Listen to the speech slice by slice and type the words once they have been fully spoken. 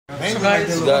So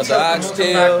guys, the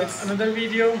oxtail. Another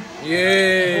video.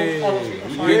 Yeah,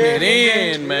 you getting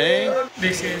it in, man.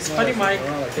 This is Funnymike.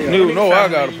 You know I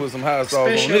gotta put some hot sauce on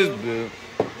this bill.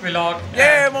 Vlog.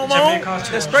 Yeah, Momo.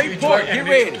 Jamaica. That's straight pork. Get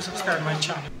ready. To subscribe my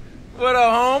channel. What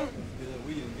up, home?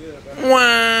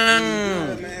 Wow.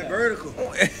 Man, vertical.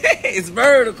 It's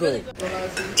vertical.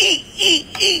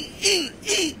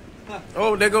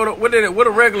 Oh, they go to what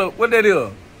a regular. What that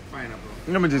is? Pineapple.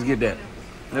 Let me just get that.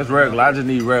 That's regular. I just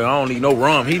need regular. I don't need no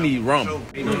rum. He need rum.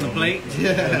 The plate.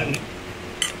 Yeah.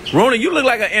 Rona, you look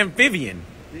like an amphibian.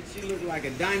 She look like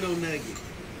a dino nugget.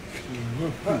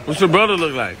 What's your brother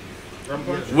look like?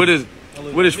 With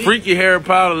his freaky Harry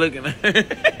Potter looking.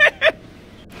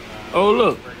 Oh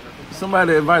look,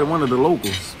 somebody invited one of the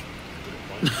locals.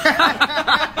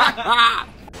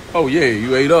 Oh yeah,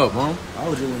 you ate up, huh? I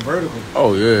was doing vertical.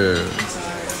 Oh yeah.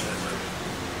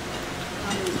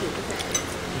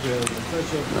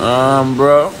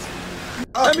 Bro.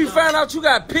 Let me find out you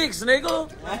got pics, nigga.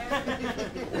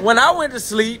 When I went to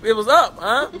sleep, it was up,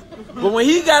 huh? But when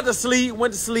he got to sleep,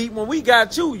 went to sleep. When we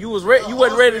got you, you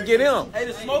wasn't ready to get him. Hey,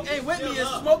 the smoke ain't with me. It's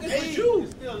smoking with you.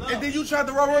 And then you tried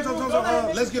to roll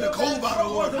on let's get a cold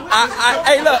bottle of water.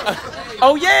 Hey, look.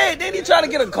 Oh yeah, then he tried to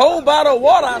get a cold bottle of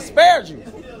water. I spared you.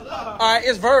 All right,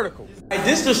 it's vertical. Hey,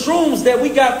 this the shrooms that we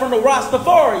got from the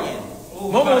Rastafarian.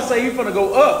 Momo say you finna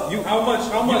go up. How much?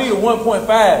 You need a 1.5.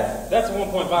 That's a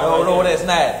 1.5. No, that's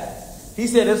not. He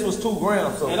said this was 2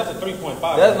 grams, so Man, that's a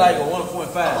 3.5. that's like a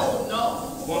 1.5. Oh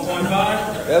no.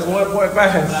 1.5. That's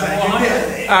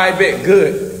 1.5. All right, bet.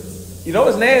 Good. You know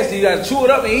it's nasty. You gotta chew it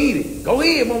up and eat it. Go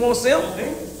ahead, Momo Sim.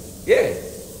 Yeah.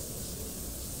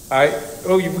 All right.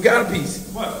 Oh, you forgot a piece.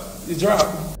 What? You dropped.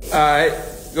 All right.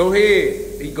 Go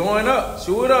ahead. He going up.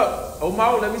 Chew it up. Oh,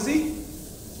 Mo, let me see.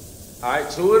 All right,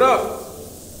 chew it up.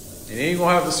 And then you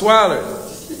gonna have to swallow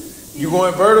it. You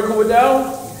going vertical with that one?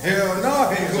 Hell no,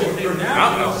 I ain't going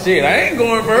vertical. Shit, I ain't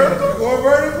going vertical. You going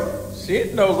vertical?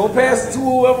 Shit, no, go pass it to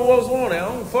whoever else want it. I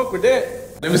don't fuck with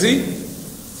that. Let me see.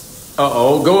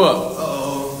 Uh-oh, go up.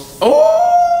 Uh-oh.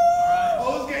 Oh!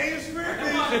 Oh, it's game script.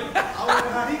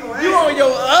 You on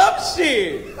your up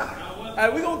shit. All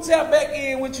right, we gonna tap back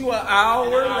in with you an hour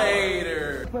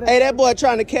later. Hey, that boy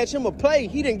trying to catch him a play.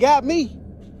 He done got me.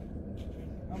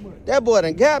 That boy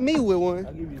done got me with one.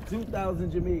 I'll give you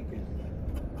 2,000 Jamaican.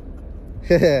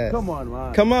 Come on,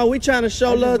 man. Come on, we trying to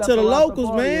show love to the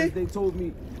locals, man. They told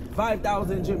me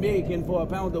 5,000 Jamaican for a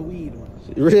pound of weed.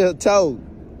 Real talk.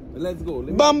 Let's go.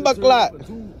 Bumba clock.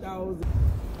 2,000.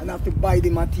 And have to buy the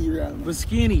material. But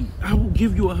Skinny, I will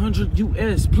give you 100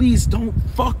 US. Please don't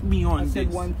fuck me on I said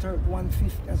this.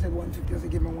 150. I said 150. I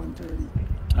said give me 130.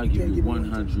 I'll give you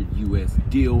 100 US.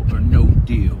 Deal or no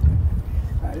deal.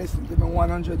 Right, listen, give me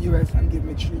 100 US and give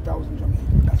me 3,000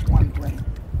 Jamaican. That's 120.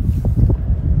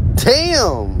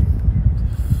 Damn.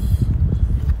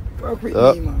 Work with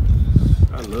Up. me, man.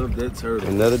 I love that turtle.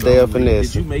 Another day of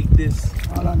finesse. Did you make this?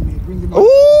 All on me. Bring the money.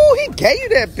 Ooh, he gave you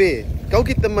that bit. Go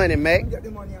get the money, Mac. Get the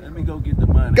money. Let me go get the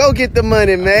money. Go get the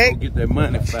money, Mac. Go get that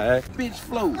money, Five. Bitch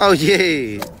float. Oh,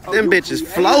 yeah. Them bitches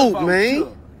float, man.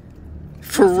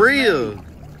 For real.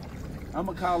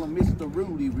 I'ma call him Mr.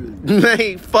 Rudy.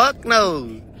 Man, fuck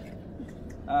no.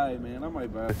 Alright, man, I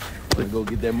might buy. Let's go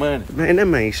get that money. Man, that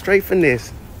man straight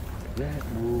finesse. Jack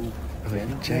move.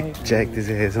 Jacked his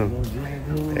ass on.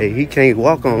 Hey, he can't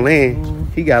walk on land.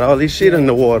 He got all this shit in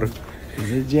the water. Is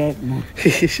it Jack move?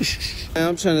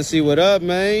 I'm trying to see what up,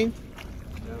 man.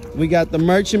 We got the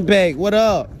merchant bag. What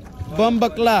up?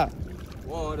 Bumba clock.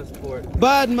 Water sport.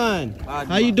 Badman.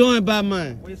 How you doing,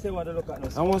 Badman? What do you say what to look at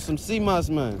now? I want some sea moss,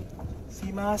 man.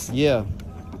 Sea moss? Yeah.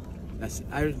 That's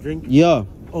Irish drink? Yeah.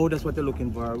 Oh, that's what they're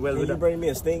looking for. Well, Can you bring me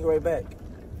a stingray back?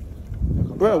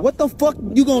 Bro, what the fuck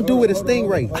you gonna do with a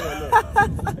stingray?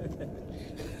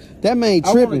 That man I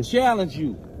want tripping. to challenge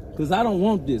you, because I don't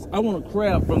want this. I want a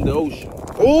crab from the ocean.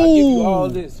 Ooh. I'll give you all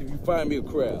this if you find me a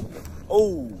crab.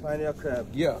 Oh, Find your crab.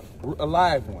 Yeah, a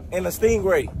live one. and a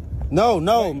stingray. No.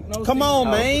 Come on,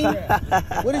 stingray.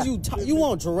 man. What is you you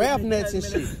want giraffe nuts and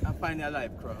shit? I'll find your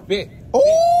live crab. Bet.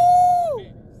 Ooh.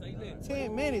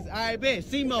 10 minutes. All right, bet.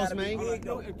 Sea moss, man. You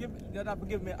have to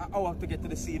give me an hour to get to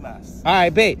the sea moss. All right,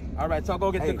 bet. All right, so I'll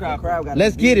go get the crab.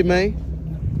 Let's get it, man.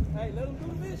 Hey, let him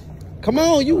do this. Come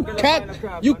on, you crab.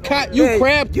 You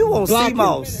want sea blocking.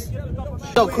 moss?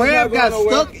 Yo, crab got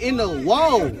stuck in the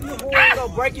wall. Go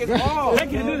break his ball.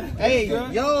 Hey,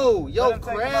 yo,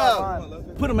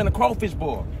 crab. Put him in a crawfish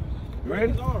boil. You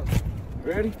ready?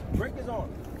 Ready? Break his arm.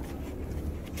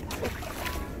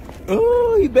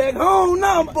 Oh, he back home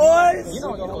now, boys.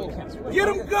 Get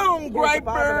him gone,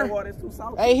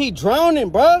 Griper. Hey, he drowning,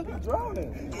 bro.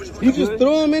 You just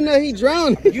threw him in there, he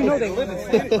drowning. You know they live in the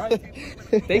city,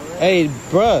 right? Hey,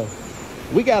 bro,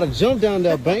 we gotta jump down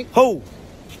that bank. Ho.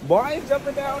 Boy, I ain't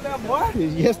jumping down there, boy.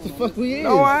 Yes, the fuck we is.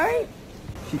 No, I ain't.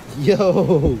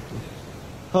 Yo.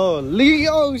 Holy,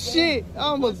 oh shit. I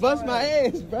almost bust my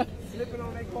ass, bro. Slipping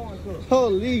on that corn cook.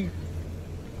 Holy.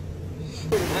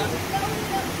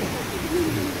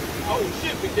 Oh,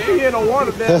 shit, big day. He in the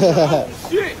water down there. Oh,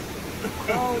 shit.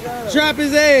 Drop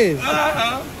his ass.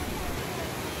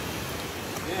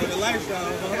 Yeah, the lights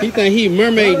out. He think he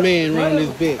mermaid man around this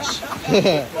bitch.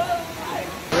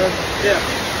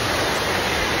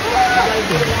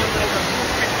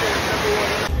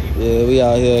 Yeah, we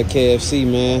out here at KFC,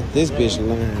 man. This bitch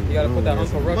lying. You gotta put that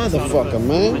Uncle Ruckus Motherfucker,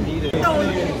 man.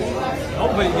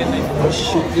 This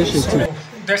shit too. So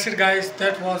that's it, guys.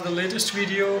 That was the latest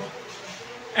video,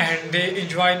 and they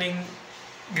enjoying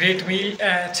great meal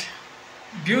at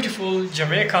beautiful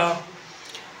Jamaica.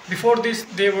 Before this,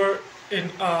 they were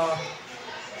in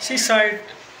seaside.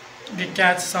 They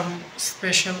catch some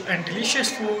special and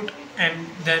delicious food and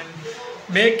then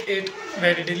make it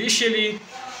very deliciously.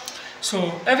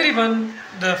 So everyone,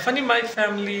 the Funnymike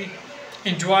family,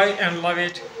 enjoy and love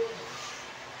it.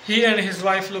 He and his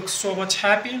wife look so much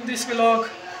happy in this vlog.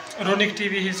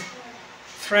 Runiktv, his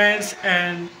friends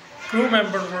and crew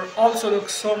members were also look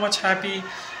so much happy.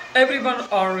 Everyone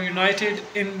are united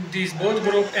in these both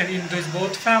group and in these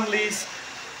both families.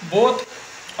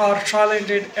 Both are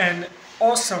talented and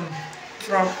awesome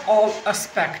from all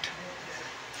aspect.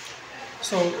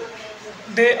 So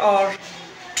they are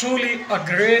truly a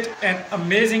great and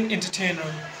amazing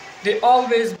entertainer. They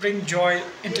always bring joy,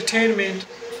 entertainment,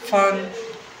 fun,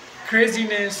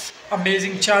 craziness,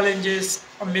 amazing challenges,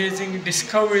 amazing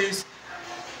discoveries,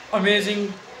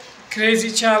 amazing crazy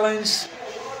challenge.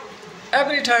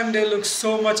 Every time they look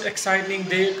so much exciting.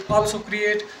 They also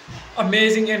create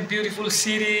amazing and beautiful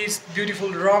series, beautiful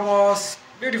dramas,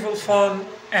 beautiful fun,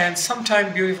 and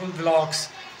sometimes beautiful vlogs.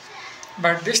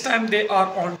 But this time they are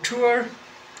on tour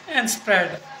and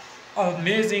spread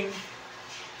amazing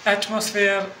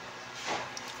atmosphere,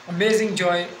 amazing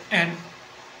joy, and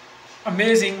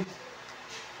amazing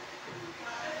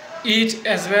eat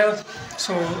as well.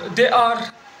 So they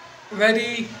are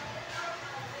very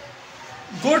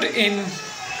good in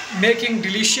making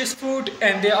delicious food,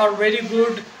 and they are very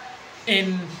good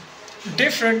in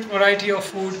different variety of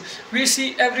food. We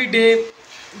see every day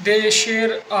they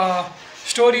share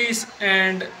stories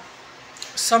and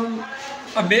some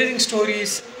amazing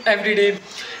stories every day,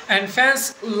 and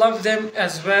fans love them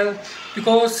as well,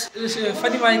 because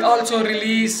Funnymike also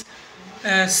release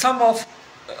some of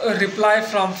reply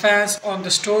from fans on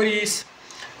the stories,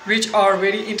 which are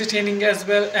very entertaining as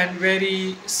well and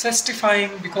very satisfying,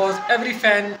 because every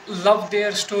fan love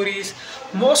their stories.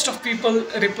 Most of people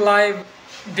reply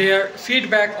their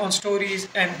feedback on stories,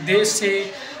 and they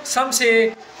say, some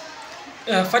say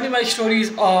Funnymike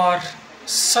stories are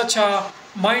such a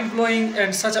mind-blowing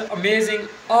and such a amazing,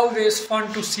 always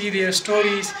fun to see their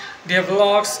stories. Their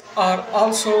vlogs are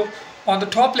also on the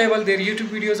top level, their YouTube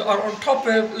videos are on top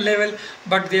level,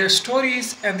 but their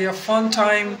stories and their fun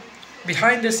time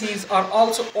behind the scenes are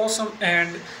also awesome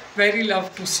and very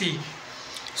loved to see.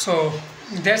 So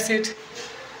that's it.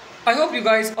 I hope you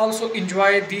guys also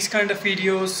enjoy these kind of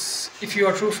videos. If you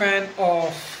are a true fan of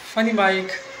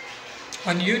Funnymike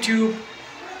on YouTube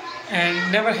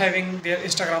and never having their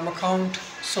Instagram account,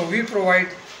 so we provide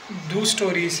those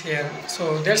stories here.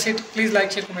 So that's it. Please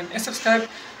like, share, comment and subscribe.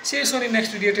 See you soon in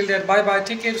next video. Till then, bye bye.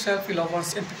 Take care of yourself, your loved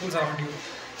ones and people around you.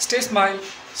 Stay smile,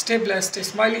 stay blessed, stay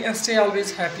smiley, and stay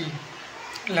always happy.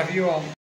 Love you all.